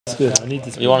It's good. I need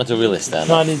this book. You wanted to really stand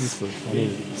No, up. I need this book. I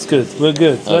need it. It's good. We're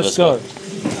good. No, Let's go.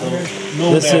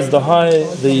 This is the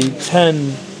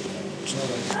 10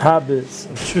 habits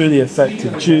of truly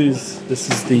effective Jews. This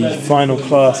is the final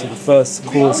class of the first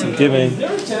course I'm giving.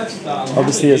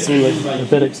 Obviously, it's all a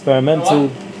bit experimental.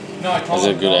 Is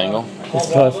it a good angle?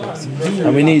 It's perfect,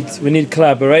 and we need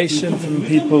collaboration from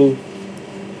people.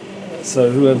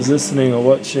 So whoever's listening or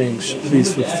watching,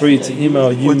 please feel free to email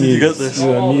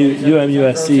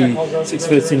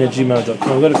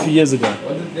umusc613@gmail.com. I got it a few years ago.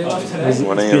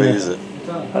 When are you gonna use it?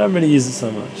 I don't really use it so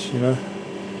much, you know.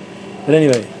 But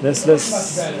anyway,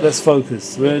 let's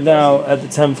focus. We're now at the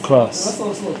 10th class,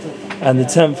 and the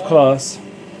 10th class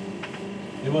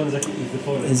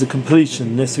is a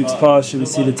completion. This week's parsha, we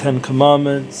see the 10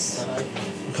 commandments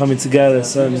coming together, a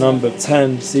certain number of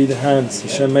 10. See the hands.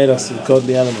 Hashem made us with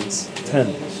godly elements.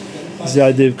 10. This is the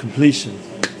idea of completion.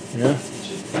 Yeah.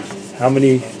 How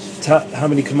many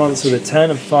commandments are there?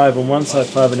 10 and 5 on one side,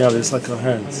 5 on the other. It's like our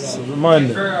hands. So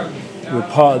reminder, we're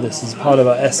part of this. It's part of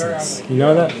our essence. You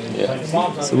know that? Yeah.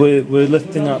 So we're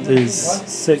lifting up these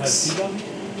 6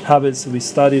 habits that we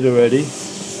studied already.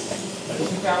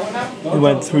 We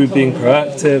went through being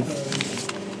proactive.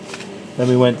 Then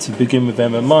we went to begin with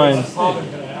them in mind.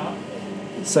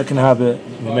 Second habit,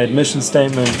 we made a mission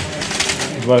statement.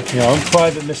 We're working our own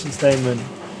private mission statement.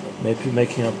 Maybe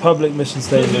making our public mission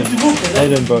statement.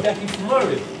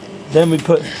 Then we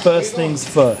put first things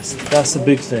first. That's the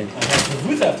big thing.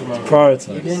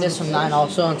 Prioritize. You're doing this from 9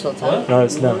 also until 10? No,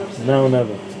 it's now. Now or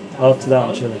never. After that,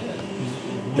 I'm chilling.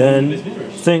 Then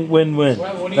think win-win.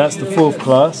 That's the 4th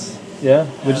class. Yeah,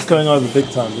 we're just going over big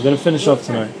time. We're going to finish off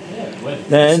tonight.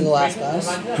 Then,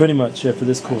 pretty much, yeah, for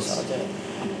this course.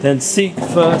 Then seek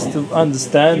first to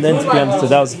understand, then to be understood.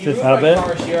 That was the 5th habit.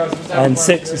 And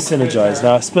 6 is synergize.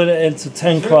 Now I split it into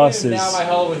 10 classes,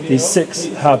 these 6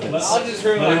 habits.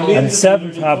 And the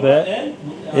 7th habit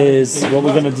is what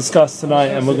we're going to discuss tonight,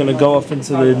 and we're going to go off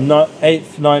into the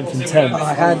 8th, 9th, and 10th. Oh,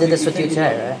 I kind of did this with you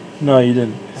today, right? No, you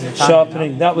didn't.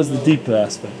 Sharpening, that was the deeper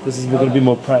aspect. This is going to be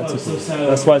more practical.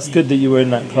 That's why it's good that you were in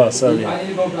that class earlier.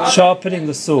 Sharpening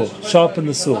the saw. Sharpen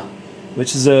the saw.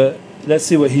 Which is let's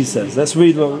see what he says. Let's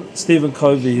read what Stephen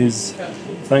Covey, who's,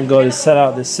 thank God, has set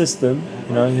out this system.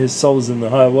 You know, his soul's in the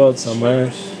higher world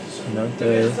somewhere. You know,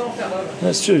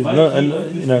 that's true. No, and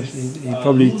you know, he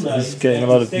probably is getting a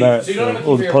lot of merit for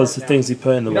all the positive things he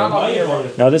put in the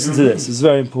world. Now listen to this. It's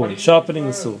very important. Sharpening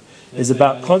the saw is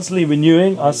about constantly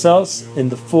renewing ourselves in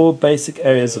the 4 basic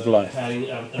areas of life.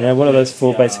 Yeah, what are those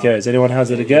 4 basic areas? Anyone has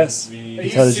it a guess?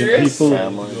 Intelligent people.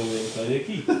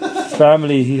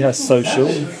 Family, he has social.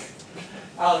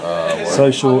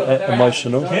 Social,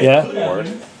 emotional. Yeah.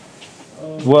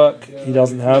 Work, he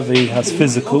doesn't have. He has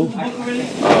physical.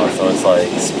 Oh, so it's like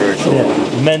spiritual.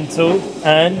 Yeah. Mental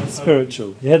and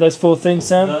spiritual. You hear those 4 things,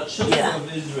 Sam? Yeah.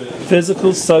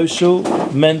 Physical, social,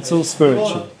 mental,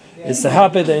 spiritual. It's the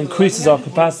habit that increases our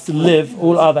capacity to live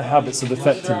all other habits of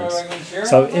effectiveness.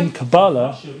 So in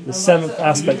Kabbalah, the 7th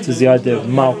aspect is the idea of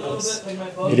Malchus.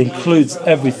 It includes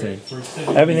everything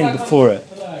before it.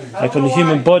 Like on the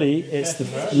human body, it's the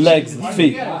legs, the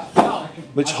feet,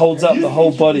 which holds up the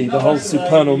whole body, the whole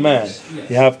supernal man.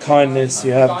 You have kindness,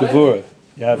 you have gevurah.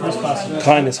 You have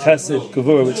kindness, chesed,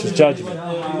 gevurah, which is judgment,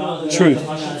 truth.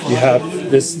 You have,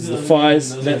 this is the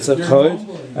thighs, netzah code,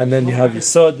 and then you have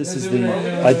yesod. This is the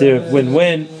idea of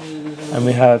win-win, and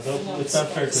we have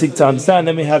seek to understand.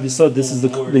 Then we have yesod. This is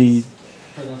the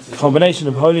combination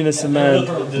of holiness and man,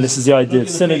 and this is the idea of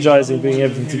synergizing, bringing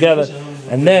everything together.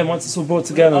 And then once it's all brought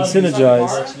together and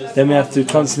synergized, then we have to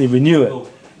constantly renew it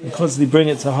and constantly bring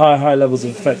it to higher levels of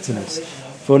effectiveness.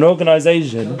 For an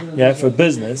organization, yeah, for a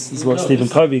business, this is what Stephen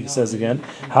Covey says again,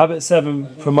 habit 7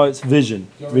 promotes vision,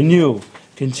 renewal,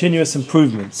 continuous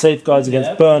improvement, safeguards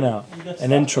against burnout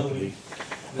and entropy,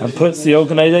 and puts the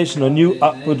organization on a new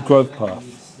upward growth path.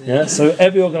 Yeah, so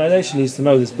every organization needs to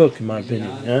know this book, in my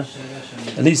opinion. Yeah,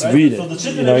 at least read it.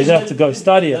 You know, you don't have to go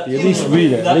study it, but at least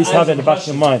read it. At least have it in the back of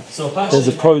your mind. There's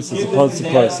a process, a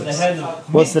positive process.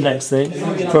 What's the next thing?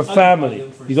 For a family,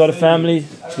 you got a family,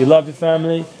 you love your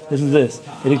family. Listen to this.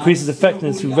 It increases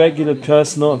effectiveness through regular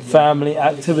personal and family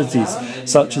activities,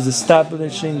 such as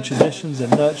establishing traditions and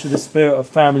nurture the spirit of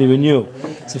family renewal.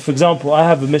 So, for example, I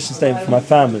have a mission statement for my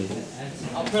family.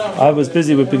 I was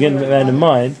busy with beginning with end in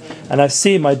mind, and I've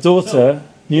seen my daughter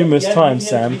numerous times,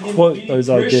 Sam, quote those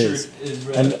ideas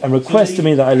and request to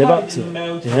me that I live up to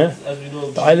it. Yeah?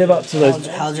 That I live up to those.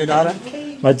 How's your daughter?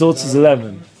 My daughter's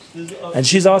 11. And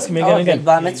she's asking me again and again.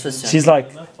 Bar mitzvah soon. She's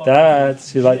like, Dad,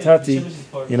 she's like, Tati,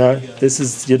 you know,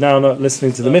 you're now not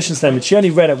listening to the mission statement. She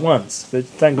only read it once, but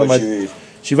thank God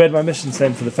She read my mission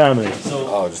statement for the family.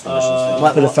 Oh, just the mission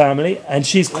statement. For the family, and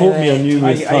she's caught me on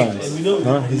numerous times.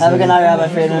 Have a good night, Rabbi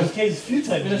Friedman.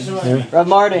 Rabbi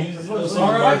Marty.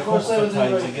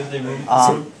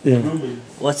 Yeah.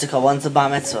 What's it called? When's the bar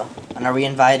mitzvah? And are we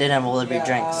invited, and will there be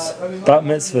drinks? Bat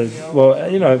mitzvah, well,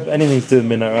 anything to do with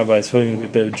Midnight Rabbi is probably going to be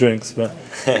a bit of drinks, but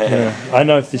I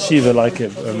know if the yeshiva like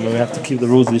it, and we have to keep the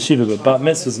rules of the yeshiva, but Bat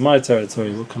mitzvah is my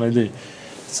territory, what can I do?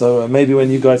 So maybe when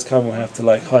you guys come, we'll have to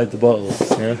hide the bottles,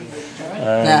 and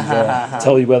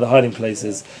tell you where the hiding place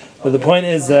is. But the point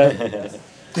is that,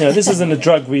 this isn't a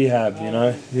drug rehab,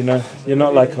 you're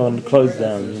not on close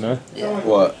down,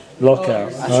 What?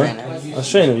 Lockout.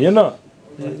 Australia, you're not.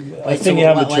 I think you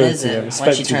have maturity. I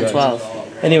respect you guys.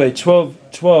 12? Anyway,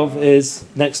 12 is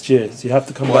next year, so you have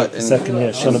to come back for second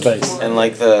year, Shana base. And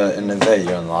in Neve,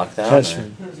 you're on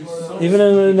lockdown? Even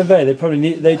in Neve,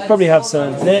 they probably have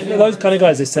some. Those kind of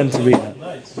guys they send to rehab.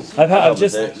 I've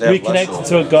just reconnected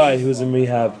to a guy who was in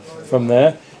rehab from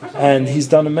there, and he's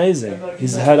done amazing.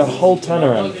 He's had a whole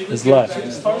turnaround in his life.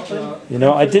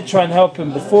 I did try and help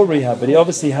him before rehab, but he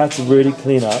obviously had to really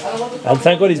clean up, and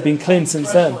thank God he's been clean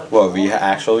since then. What,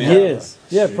 actual rehab? Years.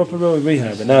 Yeah, proper real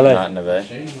rehab in LA. Not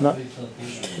Neve? No.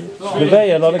 Neve,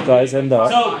 a lot of guys end up,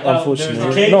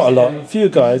 unfortunately, not a lot, a few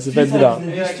guys have ended up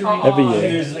every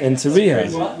year into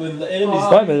rehab.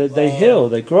 But they heal,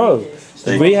 they grow.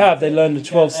 In rehab, they learn the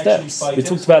 12 steps. We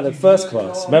talked about that first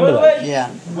class. Remember that? Yeah.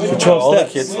 The 12 all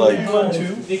steps. The kids are there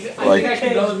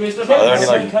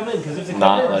any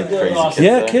not crazy kids?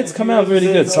 Yeah, there? Kids come out really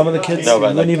good. Some of the kids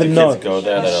don't even know. Kids go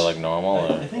there that are normal.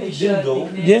 Or?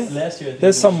 Yeah,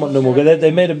 they're somewhat normal. But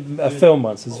they made a film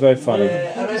once. It was very funny,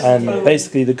 and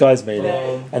basically the guys made it,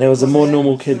 and it was a more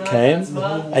normal kid came,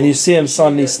 and you see him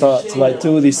suddenly start to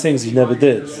do all these things he never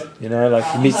did. He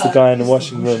meets the guy in the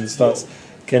washing room and starts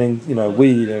getting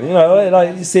weed,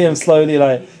 and you see him slowly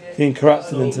being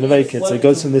corrupted into the vacant. So he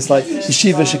goes from this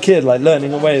yeshivish kid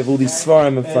learning away with all these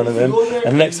svarim in front of him,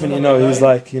 and the next thing you know he's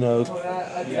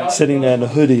sitting there in a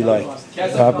hoodie rabbi,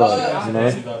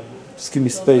 just give me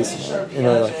space,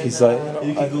 he's it's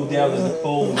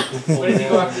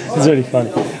really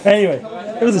funny. Anyway,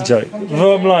 it was a joke.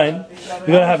 Bottom line, we've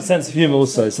got to have a sense of humor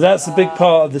also. So that's a big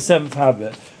part of the 7th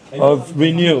habit of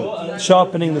renewal,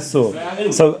 sharpening the sword.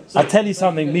 So I tell you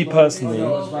something, me personally,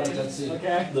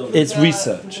 it's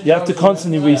research. You have to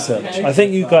constantly research. I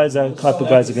think you guys are the type of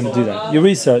guys who are going to do that. You're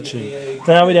researching.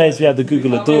 Nowadays we have the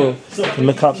Google Adore, you can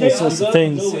look up all sorts of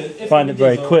things, find it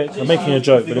very quick. I'm making a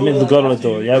joke, but I mean the Google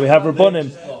Adore. Yeah, we have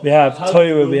Rabbonim, we have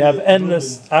Torah, we have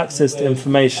endless access to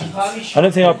information. I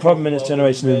don't think our problem in this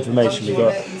generation is information. We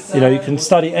got, you can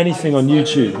study anything on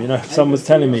YouTube. If someone's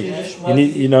telling me, you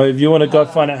need, if you want to go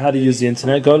find out how to use the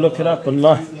internet, go look it up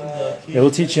online. It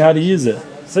will teach you how to use it.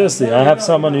 Seriously, I have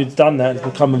someone who's done that, has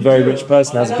become a very rich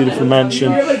person, has a beautiful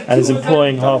mansion, and is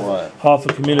employing half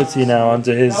a community now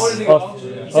under his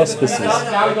auspices.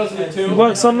 He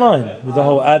works online with the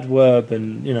whole AdWorb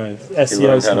and SEO. He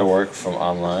learned how to work from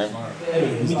online.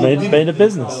 He's made a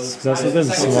business. That's the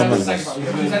business. I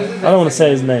don't want to say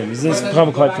his name. He's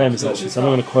become quite famous actually, so I'm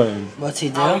not going to quote him. What's he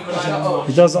do?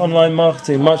 He does online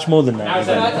marketing, much more than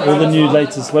that. All the new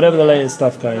latest, whatever the latest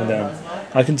stuff going down.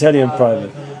 I can tell you in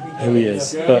private who he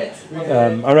is, but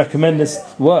I recommend this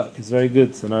work. It's very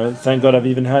good, and thank God I've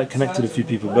even connected a few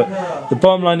people. But the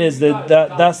bottom line is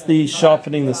that's the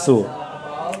sharpening the sword.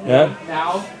 Yeah,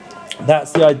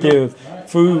 that's the idea of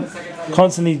through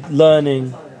constantly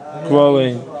learning,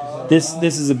 growing. This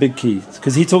is a big key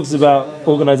because he talks about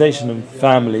organization and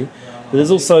family, but there's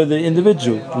also the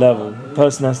individual level. The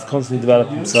person has to constantly develop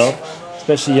himself,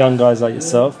 especially young guys like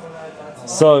yourself.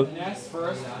 So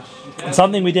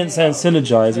something we didn't say in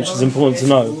Synergize, which is important to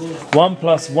know: 1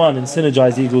 + 1 in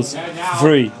Synergize equals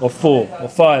 3 or 4 or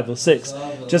 5 or 6.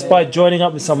 Just by joining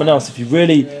up with someone else, if you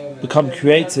really become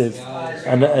creative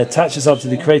and attach yourself to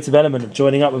the creative element of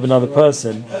joining up with another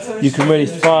person, you can really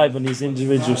thrive on these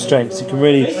individual strengths. You can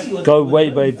really go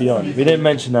way, way beyond. We didn't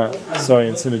mention that, sorry,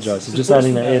 in Synergize, so just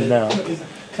adding that in now.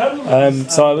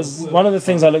 So one of the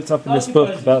things I looked up in this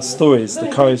book about stories, The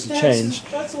Courage to Change,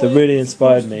 that really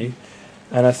inspired me.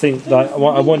 And I think that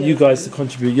I want you guys to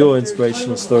contribute your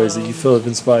inspirational stories that you feel have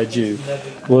inspired you,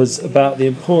 was about the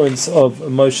importance of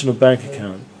emotional bank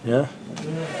account. Yeah,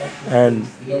 and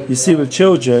you see with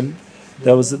children,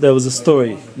 there was a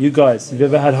story. You guys, have you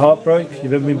ever had heartbreak?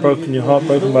 You've ever been your heart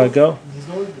broken by a girl?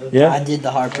 Yeah. I did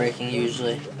the heartbreaking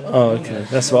usually. Oh, okay.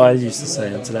 That's what I used to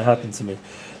say until it happened to me.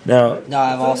 Now. No,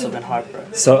 I've also been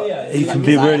heartbroken. So you can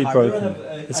be really broken.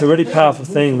 It's a really powerful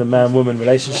thing, the man-woman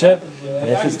relationship. And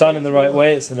if it's done in the right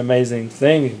way, it's an amazing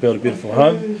thing. You can build a beautiful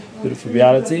home, beautiful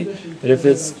reality. But if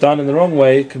it's done in the wrong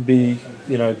way, it can be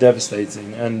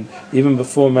devastating. And even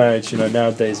before marriage,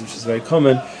 nowadays, which is very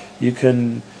common, you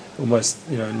can almost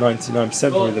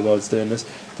 99% of the world's doing this,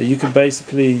 that you can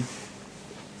basically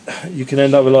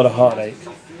end up with a lot of heartache,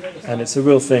 and it's a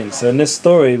real thing. So in this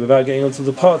story, without getting into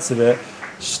the parts of it,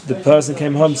 the person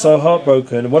came home so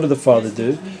heartbroken, and what did the father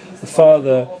do? The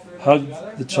father hugged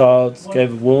the child,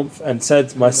 gave it warmth, and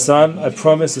said, "My son, I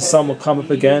promise the sun will come up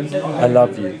again. I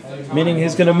love you." Meaning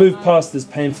he's going to move past this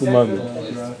painful moment.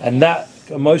 And that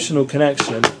emotional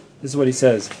connection, this is what he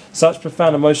says: such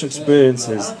profound emotional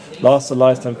experiences last a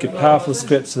lifetime, give powerful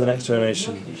scripts to the next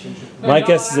generation. My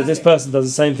guess is that this person does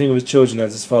the same thing with his children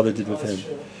as his father did with him.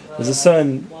 There's a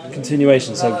certain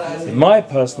continuation. So in my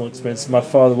personal experience, my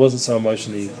father wasn't so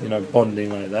emotionally, bonding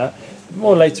like that.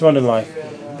 More later on in life.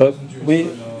 But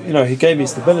he gave me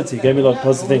stability, he gave me a lot of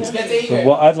positive things. But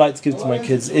what I'd like to give to my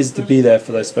kids is to be there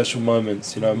for those special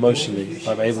moments, emotionally, if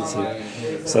I'm able to.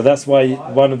 So that's why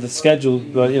one of the schedule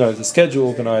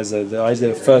organizer, the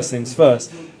idea of first things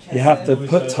first, you have to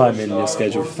put time in your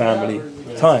schedule, family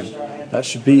time. That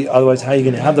should be, otherwise how are you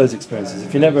going to have those experiences?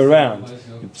 If you're never around,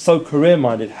 you're so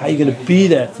career-minded, how are you going to be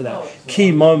there for that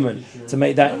key moment to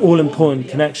make that all-important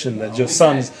connection that your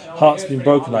son's heart's been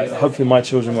broken? Like, hopefully my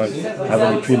children won't have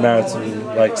any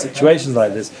premarital situations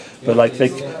like this, but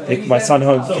my son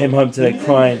came home today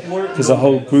crying because a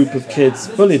whole group of kids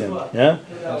bullied him. Yeah.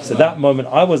 So that moment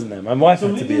I wasn't there. My wife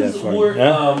had to be there for him.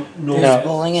 Yeah. There's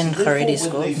bullying in Haredi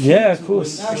schools. Yeah, of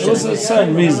course. There was a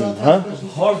certain reason, huh?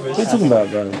 What are you talking about,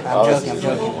 brother? I'm joking.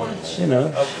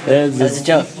 It's a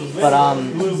joke. But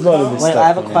I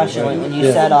have a question. When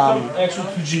you said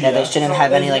that they shouldn't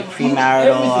have any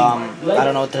premarital, I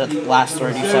don't know what the last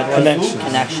word you said was.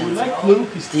 Connections.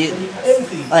 Do you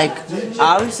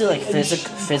obviously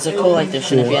physical, there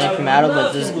shouldn't be any premarital,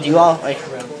 but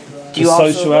do you all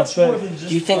social aspect?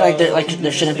 Do you think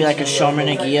there shouldn't be a shomer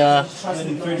nagia,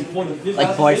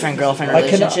 boyfriend girlfriend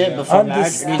relationship before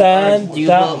marriage? Do you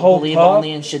believe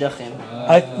only in shidduchim?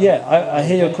 I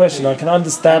hear your question. I can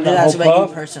understand that whole part.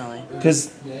 You personally.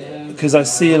 Because I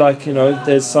see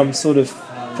there's some sort of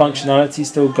functionality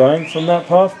still going from that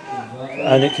path,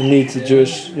 and it can lead to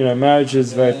Jewish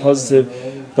marriages, very positive.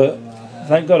 But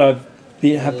thank God I've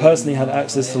personally had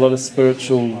access to a lot of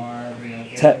spiritual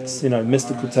texts,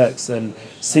 mystical texts, and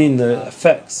seen the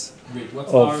effects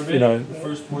of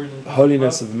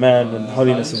holiness of man and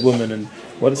holiness of woman and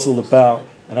what it's all about.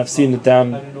 And I've seen the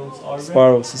down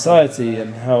spiral society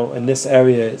and how in this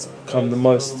area it's become the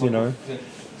most,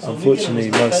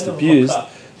 unfortunately most abused.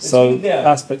 So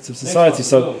aspects of society.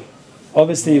 So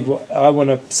obviously I want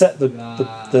to set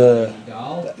the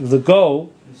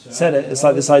goal. Set it. It's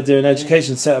like this idea in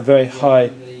education. Set a very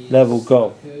high level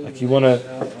goal. You want to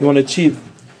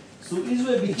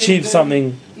achieve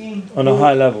something on a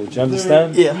high level. Do you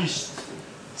understand? Yeah.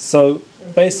 So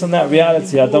based on that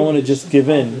reality, I don't want to just give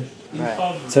in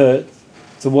to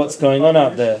what's going on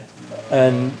out there.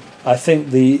 And I think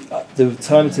the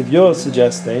alternative you're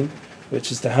suggesting,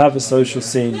 which is to have a social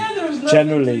scene,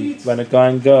 generally when a guy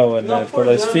and girl and they've got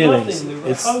those feelings,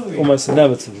 it's almost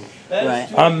inevitable. Right.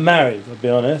 I'm married, I'll be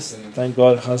honest. Thank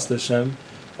God, Chas Hashem.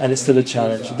 And it's still a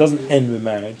challenge. It doesn't end with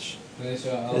marriage.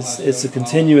 It's a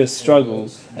continuous struggle,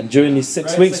 and during these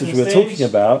 6 weeks which we were talking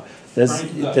about,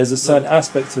 there's a certain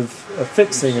aspect of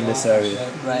fixing in this area.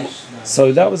 Right.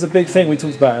 So that was a big thing we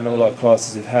talked about in all our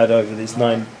classes we've had over these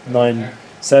nine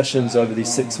sessions over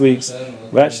these 6 weeks.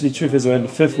 We're actually, truth is, we're in the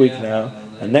 5th week now,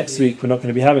 and next week we're not going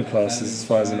to be having classes as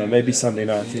far as I know. Maybe Sunday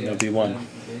night I think there'll be one.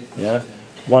 Yeah.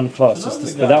 One class,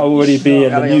 but that will already be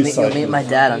in the news cycle. You'll meet my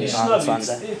dad on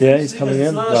Sunday. Yeah, he's coming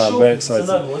in. Wow, I'm very excited.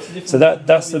 So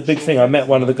that's the big thing. I met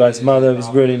one of the guy's mother. It was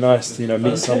really nice to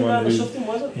meet someone who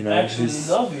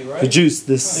who's produced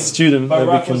this student that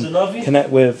we can connect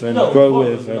with and grow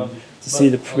with, and to see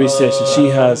the appreciation she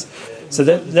has. So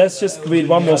let's just read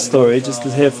one more story, just to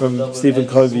hear from Stephen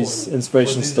Covey's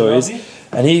inspirational stories,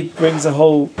 and he brings a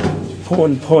whole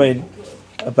important point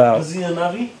about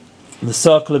the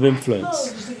circle of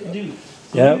influence.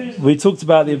 Yeah, we talked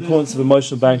about the importance of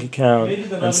emotional bank account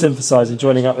and synthesizing,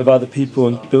 joining up with other people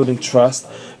and building trust.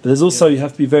 But there's also, you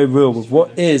have to be very real with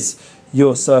what is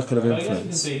your circle of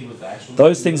influence.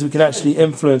 Those things we can actually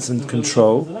influence and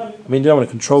control. I mean, you don't want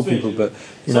to control people, but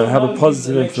have a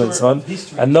positive influence on.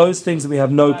 And those things that we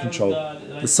have no control,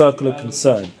 the circle of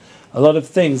concern. A lot of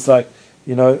things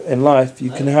in life, you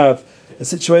can have a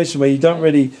situation where you don't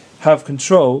really have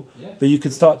control, but you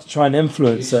can start to try and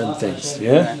influence certain things.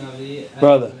 Yeah,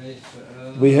 brother,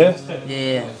 we here?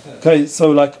 Yeah. Okay,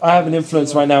 so I have an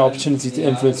influence right now, opportunity to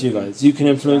influence you guys. You can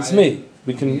influence me.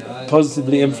 We can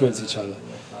positively influence each other.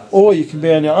 Or you can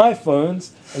be on your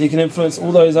iPhones and you can influence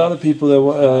all those other people that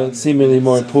are seemingly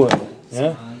more important.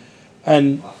 Yeah?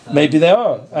 And maybe they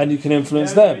are, and you can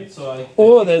influence them.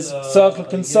 Or there's circle of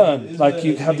concern, like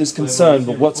you have this concern,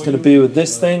 but what's going to be with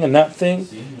this thing and that thing,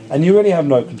 and you really have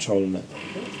no control on it.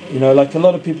 You know, like a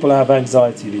lot of people have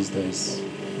anxiety these days.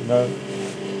 You know,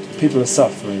 people are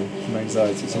suffering from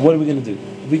anxiety. So what are we going to do?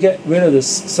 If we get rid of this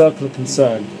circle of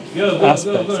concern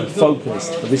aspect and focus,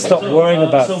 if we stop worrying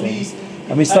about things,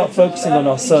 and we start focusing on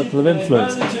our circle of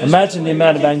influence, imagine the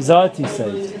amount of anxiety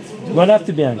saved. You won't have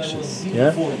to be anxious,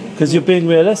 yeah? Because you're being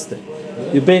realistic.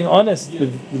 You're being honest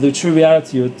with the true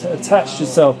reality. You attach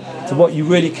yourself to what you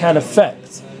really can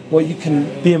affect, what you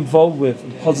can be involved with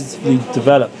and positively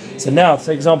develop. So now,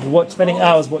 for example, spending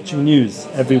hours watching news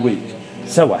every week.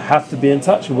 So I have to be in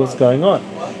touch with what's going on.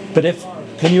 But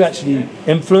can you actually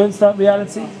influence that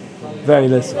reality? Very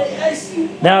little.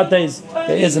 Nowadays,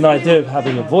 there is an idea of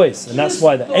having a voice, and that's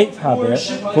why the 8th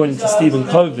habit, according to Stephen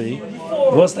Covey,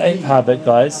 what's the 8th habit,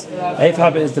 guys? The 8th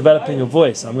habit is developing a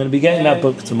voice. I'm going to be getting that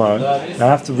book tomorrow, and I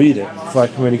have to read it before I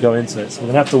can really go into it. So we're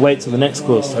going to have to wait till the next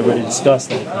course to really discuss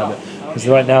the 8th habit. Because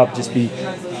right now I've just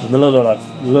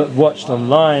I've watched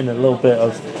online a little bit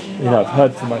of, I've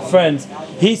heard from my friends.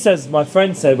 My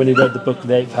friend said when he read the book,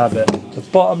 The 8th Habit, the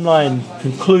bottom line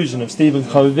conclusion of Stephen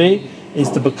Covey is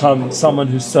to become someone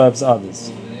who serves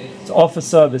others, to offer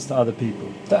service to other people.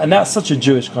 And that's such a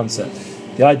Jewish concept.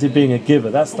 The idea of being a giver,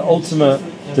 that's the ultimate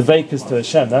devekas to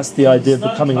Hashem. That's the idea of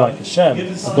becoming like Hashem,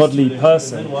 a godly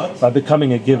person, by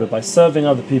becoming a giver, by serving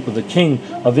other people. The king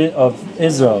of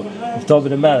Israel, of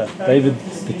David HaMelech, David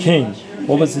the king,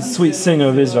 what was his sweet singer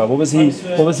of Israel? What was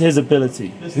his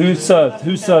ability? Who served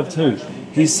who?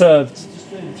 He served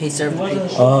people.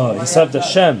 He served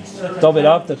Hashem, David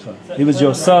Abdecha. He was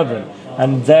your servant.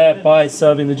 And thereby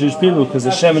serving the Jewish people, because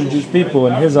Hashem and the Jewish people,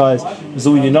 in his eyes, was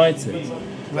all united.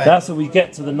 Right. That's what we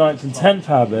get to the 9th and 10th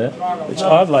habit, which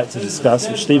I'd like to discuss,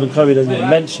 which Stephen Covey doesn't even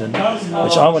mention,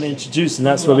 which I want to introduce, and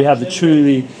that's where we have the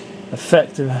truly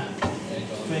effective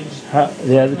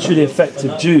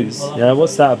Jews. Yeah,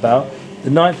 what's that about? The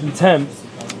 9th and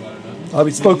 10th,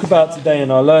 we spoke about today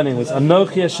in our learning, was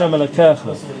Anochi Hashem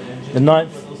Elokecha. The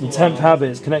 9th and 10th habit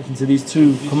is connecting to these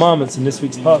 2 commandments in this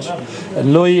week's parsha.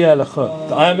 And Lo yeh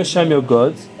lecha, I am Hashem your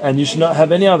God, and you should not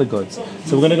have any other gods.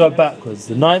 So we're going to go backwards.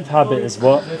 The 9th habit is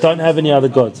what? Don't have any other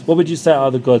gods. What would you say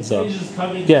other gods are?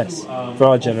 Guess, for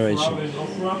our generation.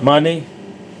 Money,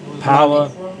 power,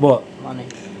 what? Money.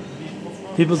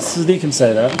 People Tzaddikim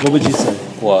say that. What would you say?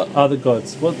 What? Other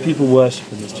gods. What do people worship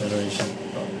in this generation?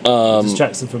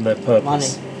 Distracts them from their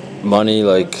purpose. Money,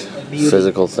 like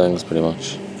physical things, pretty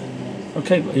much.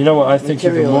 Okay, but you know what I think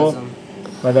even more?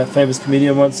 Like that famous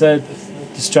comedian once said,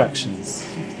 distractions.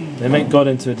 They make God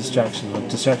into a distraction, or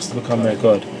distractions become their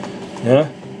God. Yeah?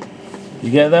 You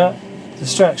get that?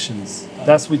 Distractions.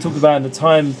 That's what we talk about in the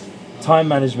time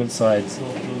management side.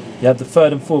 You have the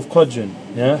 3rd and 4th quadrant,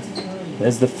 yeah?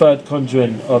 There's the 3rd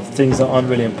quadrant of things that aren't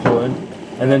really important,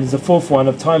 and then there's the 4th one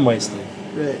of time wasting.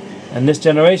 Right. And this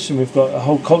generation, we've got a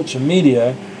whole culture,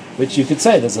 media, which you could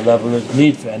say there's a level of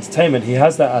need for entertainment. He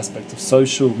has that aspect of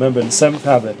social, remember in the 7th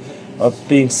habit, of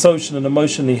being social and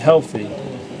emotionally healthy.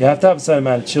 You have to have a certain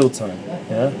amount of chill time,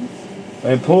 yeah?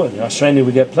 Very important. In Australia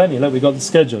we get plenty. Look, we got the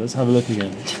schedule. Let's have a look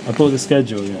again. I brought the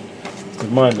schedule again to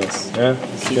remind us, yeah?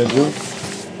 The schedule.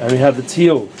 And we have the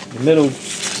teal. The middle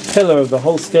pillar of the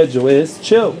whole schedule is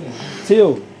chill.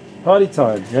 Teal. Party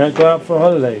time, yeah? Go out for a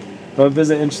holiday. Go and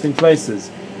visit interesting places.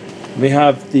 We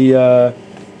have the...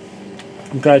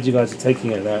 I'm glad you guys are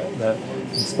taking it. That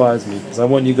inspires me, because I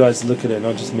want you guys to look at it,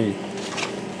 not just me.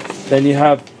 Then you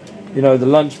have, the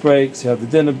lunch breaks. You have the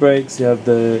dinner breaks. You have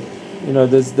the,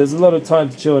 there's a lot of time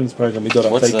to chill in this program. We got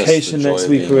our vacation next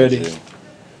week already.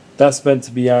 That's meant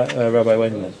to be Rabbi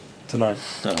Wegman tonight.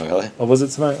 Oh really? Or was it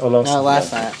tonight or last night? No,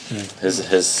 last night. Yeah.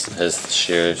 His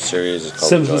share series is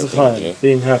called Simchas Chaim,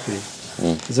 being happy.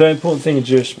 It's a very important thing in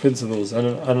Jewish principles. I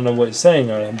don't know what he's saying.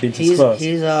 I haven't been to his class.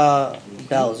 He's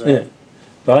bells, right? Yeah.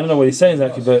 But I don't know what he's saying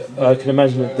exactly, but I can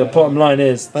imagine that the bottom line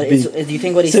is... But do you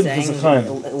think what he's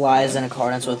saying lies in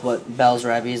accordance with what Bell's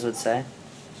rabbis would say?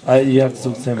 You have to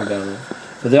talk to him about it.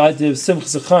 But the idea of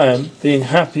Simchas Chaim, being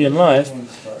happy in life,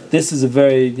 this is a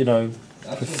very,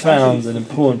 profound and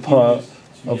important part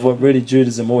of what really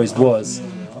Judaism always was.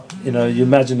 You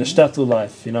imagine the shtetl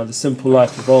life, the simple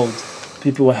life of old.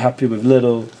 People were happy with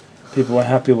little, people were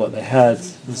happy with what they had.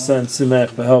 The certain simech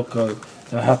behelko.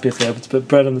 They were happy if they were able to put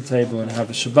bread on the table and have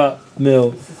a Shabbat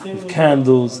meal with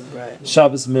candles,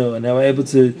 Shabbos meal, and they were able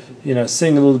to,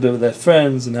 sing a little bit with their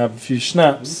friends and have a few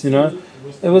schnapps,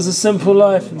 It was a simple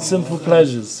life and simple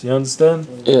pleasures, you understand?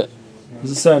 Yeah.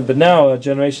 There's a certain, but now our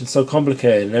generation's so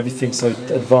complicated and everything's so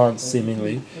advanced,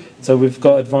 seemingly. So we've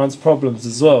got advanced problems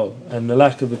as well, and the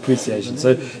lack of appreciation.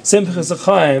 So Simchas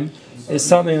Chaim is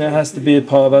something that has to be a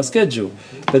part of our schedule.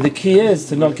 But the key is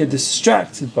to not get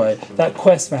distracted by it. That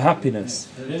quest for happiness,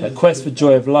 that quest for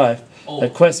joy of life,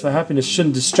 that quest for happiness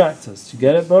shouldn't distract us. You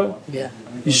get it, bro? Yeah.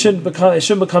 It shouldn't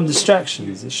become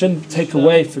distractions. It shouldn't take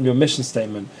away from your mission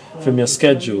statement, from your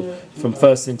schedule, from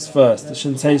first things first. It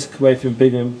shouldn't take away from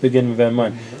beginning with our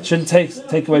mind. It shouldn't take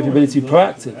away from your ability to be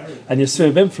proactive and your sphere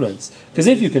of influence. Because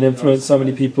if you can influence so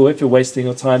many people, if you're wasting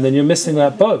your time, then you're missing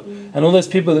that boat. And all those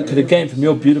people that could have gained from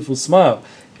your beautiful smile,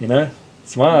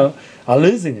 smile, are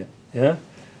losing it. Yeah,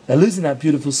 they're losing that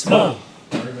beautiful smile.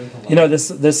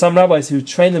 There's some rabbis who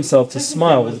train themselves to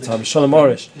smile all the time. Shalom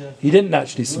Orish, he didn't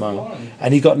actually smile,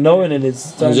 and he got no one in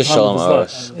his time of his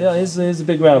life. Yeah, he's a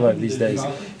big rabbi these days.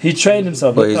 He trained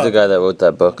himself. But he's the guy that wrote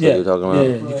that book that you're talking about.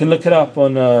 Yeah, you can look it up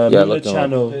on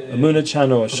Amuna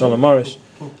channel or Shalom Orish.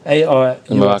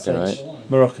 Moroccan, right?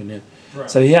 Moroccan, yeah.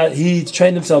 So he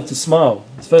trained himself to smile.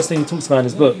 The first thing he talks about in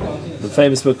his book, the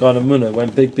famous book on Amuna,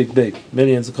 went big,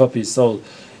 millions of copies sold.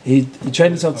 He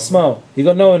trained himself to smile. He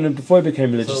got known before he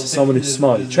became religious as someone who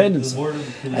smiled. He trained himself.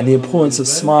 And the importance of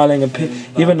smiling. And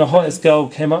even the hottest girl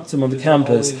came up to him on the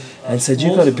campus and said,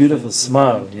 "You've got a beautiful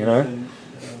smile,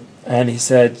 And he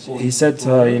said to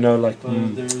her,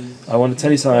 I want to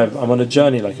tell you something, I'm on a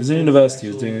journey. He was in university,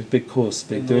 he was doing a big course,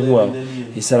 doing well.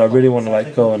 He said, I really want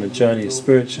to go on a journey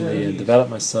spiritually and develop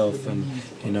myself. And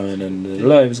he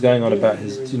was going on about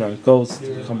his goals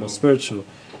to become more spiritual.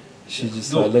 She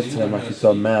just looked at him like he'd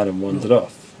gone mad and wandered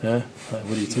off. Yeah?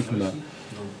 What are you talking about?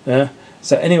 Yeah?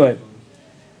 So anyway,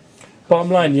 bottom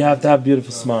line, you have to have a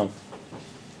beautiful smile.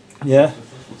 Yeah?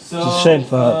 It's a shame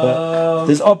for her, but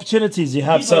there's opportunities. You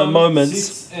have certain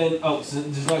moments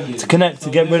to connect, to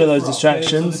get rid of those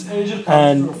distractions.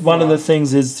 And one of the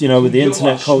things is, with the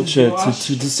internet culture,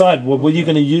 to decide what are you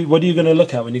going to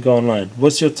look at when you go online?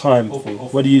 What's your time for?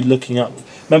 What are you looking up?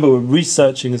 Remember,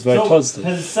 researching is very positive.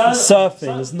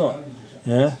 Surfing is not.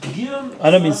 Yeah,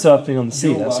 I don't mean surfing on the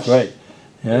sea. That's great.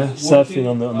 Yeah, surfing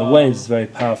on the waves is a very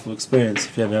powerful experience.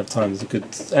 If you ever have time, it's a good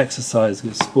exercise,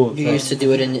 good sport. You used to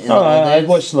do it in the I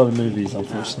watched a lot of movies,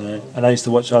 unfortunately, and I used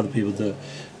to watch other people do it.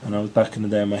 And I was back in the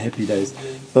day, in my hippie days,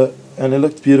 and it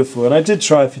looked beautiful. And I did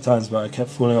try a few times, but I kept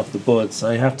falling off the board.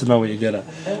 So you have to know what you're good at.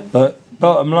 But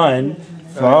bottom line,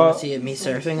 see me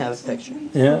surfing, have a picture.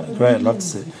 Yeah, great, I'd love to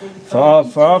see. For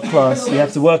our class, you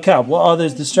have to work out what are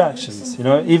those distractions.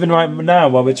 Even right now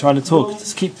while we're trying to talk,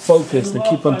 just keep focused and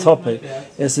keep on topic.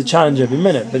 It's a challenge every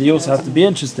minute, but you also have to be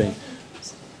interesting.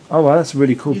 Oh wow, that's a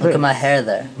really cool pic. Look at my hair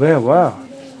there. Yeah, wow.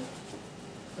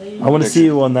 I want to see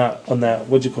you on that.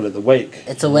 What do you call it? The wake.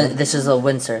 This is a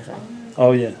windsurfing.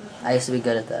 Oh yeah. I used to be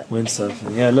good at that.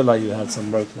 Windsurfing. Yeah, it looked like you had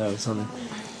some rope there or something.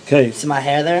 Okay. See my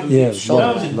hair there? Yeah.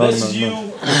 Long.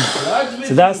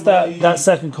 So that's that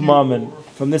second commandment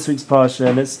from this week's parsha,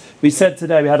 and we said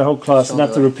today we had a whole class, and I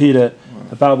have to repeat it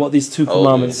about what these two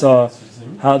commandments are,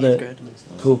 how the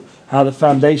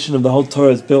foundation of the whole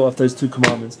Torah is built off those two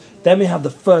commandments. Then we have the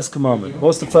first commandment.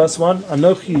 What's the first one?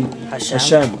 Anochi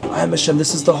Hashem. I am Hashem.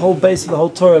 This is the whole base of the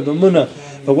whole Torah of Emunah.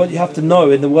 But what you have to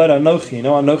know in the word Anochi, you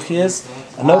know what Anochi is?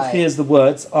 Anochi is the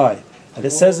words I. And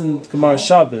it says in Gemara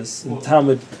Shabbos, in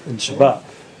Talmud, in Shabbat,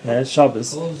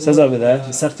 Shabbos, it says over there,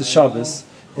 Masechta Shabbos,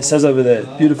 it says over there,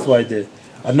 beautiful idea.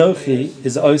 Anochi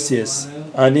is Osius.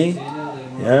 Ani,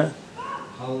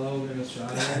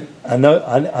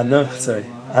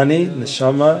 Ani,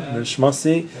 Neshama,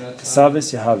 Neshmasi,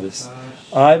 Kasavis, Yahavis.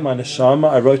 I, my Neshama,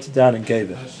 I wrote it down and gave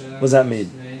it. What does that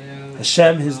mean?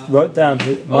 Hashem wrote down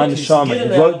my Neshama. He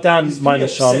wrote down my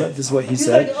Neshama. This is what he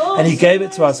said. And he gave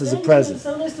it to us as a present.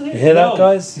 You hear that,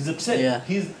 guys? He's upset.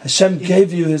 Yeah. Hashem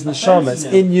gave you his Neshama. It's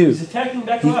in you.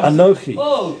 Anochi.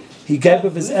 He gave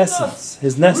of his essence,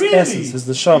 his essence, his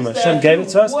neshama. Hashem gave it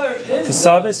to us.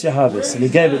 Kasavis Yahavis, and He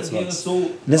gave it to us.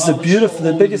 And this is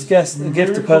the biggest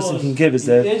gift a person can give is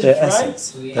their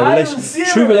essence, their relationship,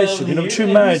 true relationship. True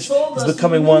marriage is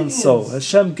becoming one soul.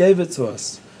 Hashem gave it to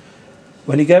us.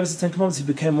 When He gave us the Ten Commandments, He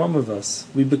became one with us.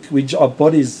 Our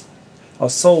bodies, our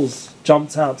souls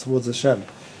jumped out towards Hashem.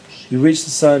 We reached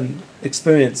a certain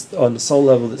experience on the soul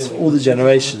level that's for all the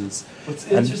generations.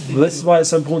 And this is why it's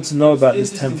so important to know about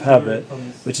this 10th habit,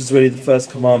 which is really the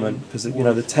first commandment, because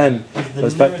the 10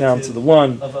 goes back down to the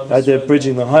 1, the idea of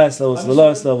bridging the highest levels to the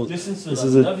lowest levels. This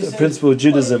is a principle of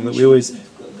Judaism that it's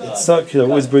circular,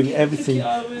 always bring everything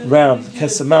round,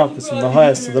 Kesser Malchus, from the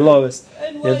highest to the lowest.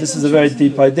 This is a very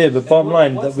deep idea, but bottom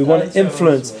line, that we want to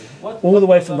influence all the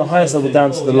way from the highest level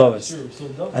down to the lowest.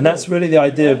 And that's really the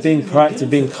idea of being proactive,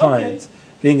 being kind.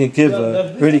 being a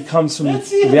giver really comes from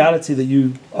the reality that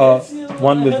you are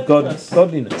one with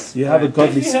godliness. You have a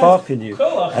godly spark in you,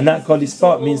 and that godly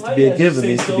spark means to be a giver,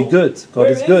 means to be good. God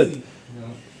is good.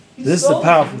 This is a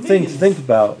powerful thing to think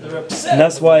about, and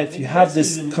that's why if you have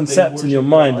this concept in your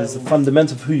mind as the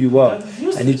fundamental of who you are,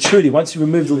 and you truly, once you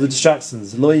removed all the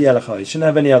distractions, you shouldn't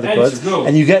have any other gods,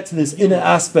 and you get to this inner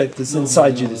aspect that's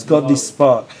inside you, this godly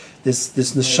spark, this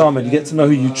neshama, and you get to know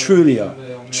who you truly are,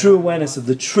 true awareness of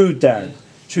the true Dan,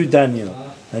 true Daniel,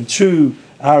 and true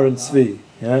Aaron Tzvi.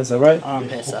 Yeah, is that right?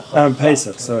 Aaron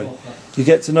Pesach, sorry. You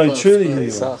get to know truly who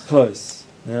you are. Close.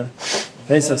 Yeah.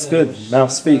 Pesach's good.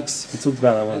 Mouth speaks. We talked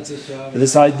about that once. But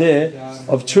this idea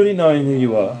of truly knowing who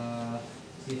you are,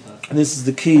 and this is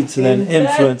the key to then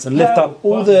influence and lift up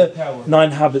all the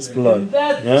 9 habits below.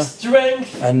 Yeah?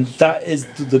 And that is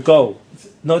the goal.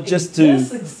 Not just to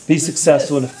be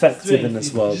successful and effective in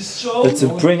this world, but to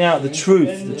bring out the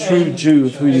truth, the true Jew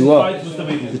of who you are,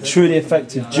 the truly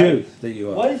effective Jew that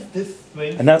you are.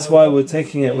 And that's why we're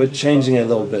taking it, we're changing it a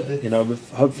little bit.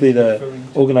 Hopefully the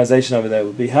organization over there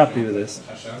will be happy with this.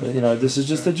 But, this is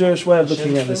just a Jewish way of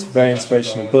looking at this very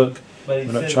inspirational book. We're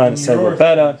not trying to say we're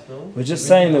better. We're just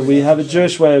saying that we have a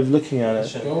Jewish way of looking at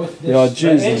it. We are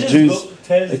Jews, and Jews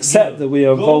accept that we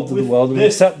are involved in the world, and we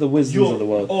accept the wisdoms of the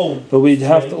world. But we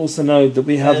have to also know that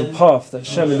we have a path that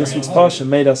Hashem in this week's Parsha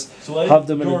made us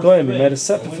Havdom and Goyim. He made us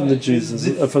separate from the Jews,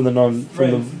 from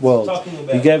the world.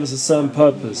 He gave us a certain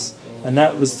purpose, and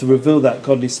that was to reveal that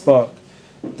godly spark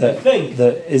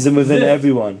that is within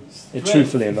everyone.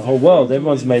 Truthfully, in the whole world,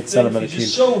 everyone's made Tzelem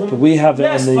Elokim, but we have it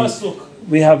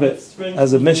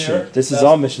as a mission. This is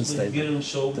our mission statement.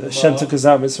 Hashem took us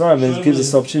out of Mitzrayim, and it gives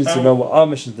us the opportunity to know what our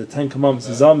mission is. The 10 Commandments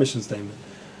is our mission statement,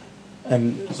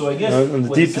 and on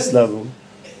the deepest level.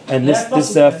 And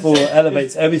this therefore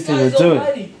elevates everything we're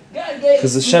doing,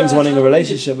 because Hashem's wanting a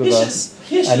relationship with us,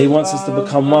 and He wants us to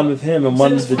become one with Him, and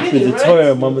one with the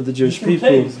Torah, and one with the Jewish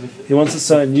people. He wants a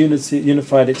certain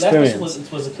unified experience,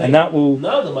 and that will,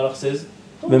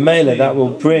 Memela, that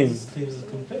will bring.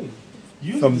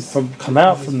 Come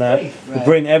out from that, to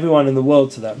bring everyone in the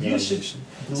world to that realization.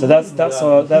 So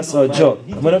that's our job.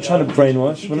 And we're not trying to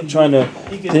brainwash. We're not trying to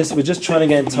we're just trying to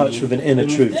get in touch with an inner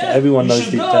truth that everyone knows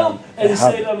deep down.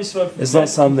 It's not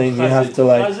something you have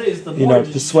to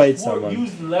persuade someone.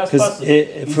 Because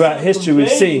throughout history we've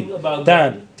seen,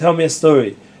 Dan, tell me a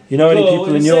story. You know any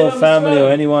people in your family or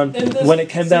anyone, when it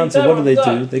came down to what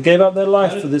do? They gave up their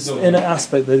life for this inner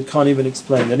aspect that they can't even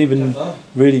explain. They don't even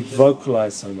really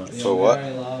vocalize so much. For what?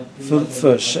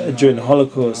 During the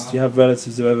Holocaust, you have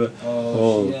relatives or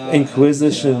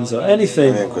Inquisitions or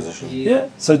anything. Yeah.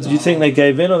 So do you think they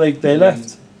gave in or they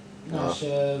left? No.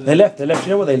 They left. You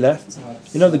know what they left?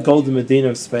 You know the Golden Medina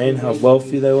of Spain, how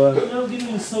wealthy they were?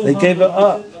 They gave it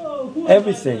up.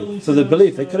 Everything for the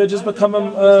belief. They could have just become a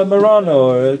Marano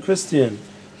or a Christian.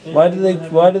 Why did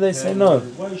they say no?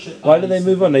 Why did they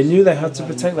move on? They knew they had to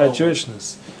protect their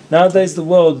Jewishness. Nowadays the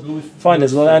world, fine,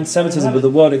 there's a lot of anti-Semitism, but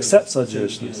the world accepts our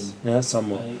Jewishness. Yeah,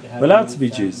 somewhat. We're allowed to be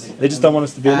Jews. They just don't want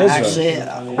us to be in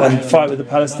Israel and fight with the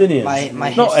Palestinians.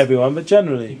 Not everyone, but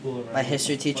generally. My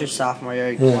history teacher sophomore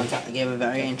year gave a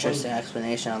very interesting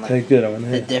explanation on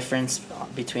the difference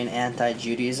between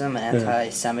anti-Judaism and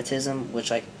anti-Semitism,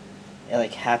 which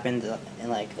it happened in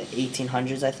the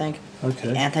 1800s, I think.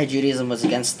 Okay. Anti-Judaism was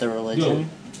against the religion,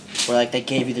 where they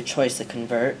gave you the choice to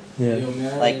convert,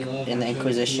 in the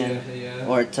Inquisition,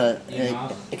 or to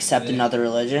accept another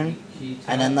religion,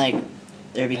 and then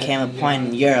there became a point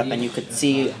in Europe, and you could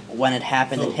see when it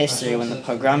happened in history, when the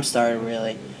pogroms started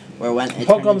really,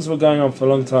 pogroms were going on for a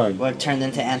long time. Where it turned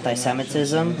into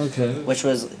anti-Semitism, which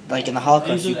was in the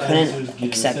Holocaust, you couldn't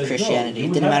accept Christianity.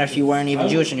 It didn't matter if you weren't even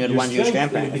Jewish and you had one Jewish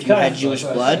grandparent. If you had Jewish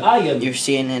blood, you're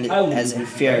seen it as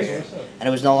inferior, and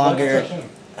it was no longer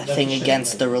a thing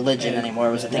against the religion anymore.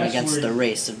 It was a thing against the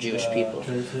race of Jewish people.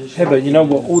 Hey, but you know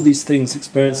what? All these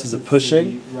experiences are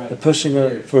pushing. They're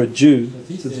pushing for a Jew.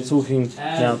 So they're talking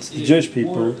now to the Jewish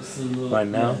people right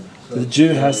now. The Jew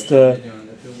has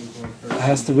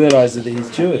to realize that he's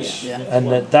Jewish,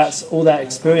 and that's all that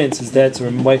experience is there to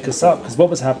wake us up. Because what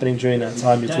was happening during that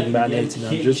time you're talking about in the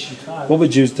 1800s? What were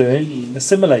Jews doing?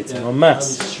 Assimilating en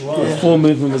masse. The Reform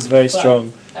movement was very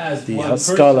strong. The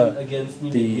Haskalah,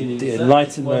 the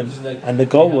Enlightenment, and the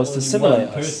goal was to assimilate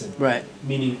us. Right.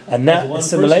 And that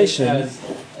assimilation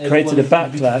created a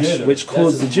backlash, which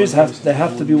caused the Jews they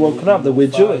have to be woken up that we're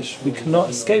Jewish. We cannot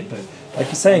escape it. Like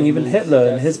you're saying, even Hitler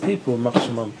and his people,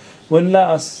 wouldn't let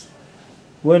us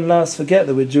forget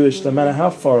that we're Jewish, no matter how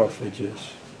far off we're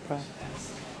Jewish. Right.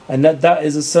 And that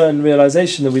is a certain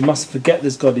realization that we must forget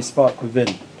this godly spark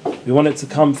within. We want it to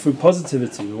come through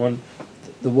positivity. We want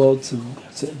the world to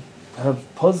have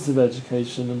positive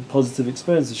education and positive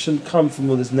experiences. It shouldn't come from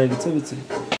all this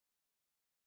negativity.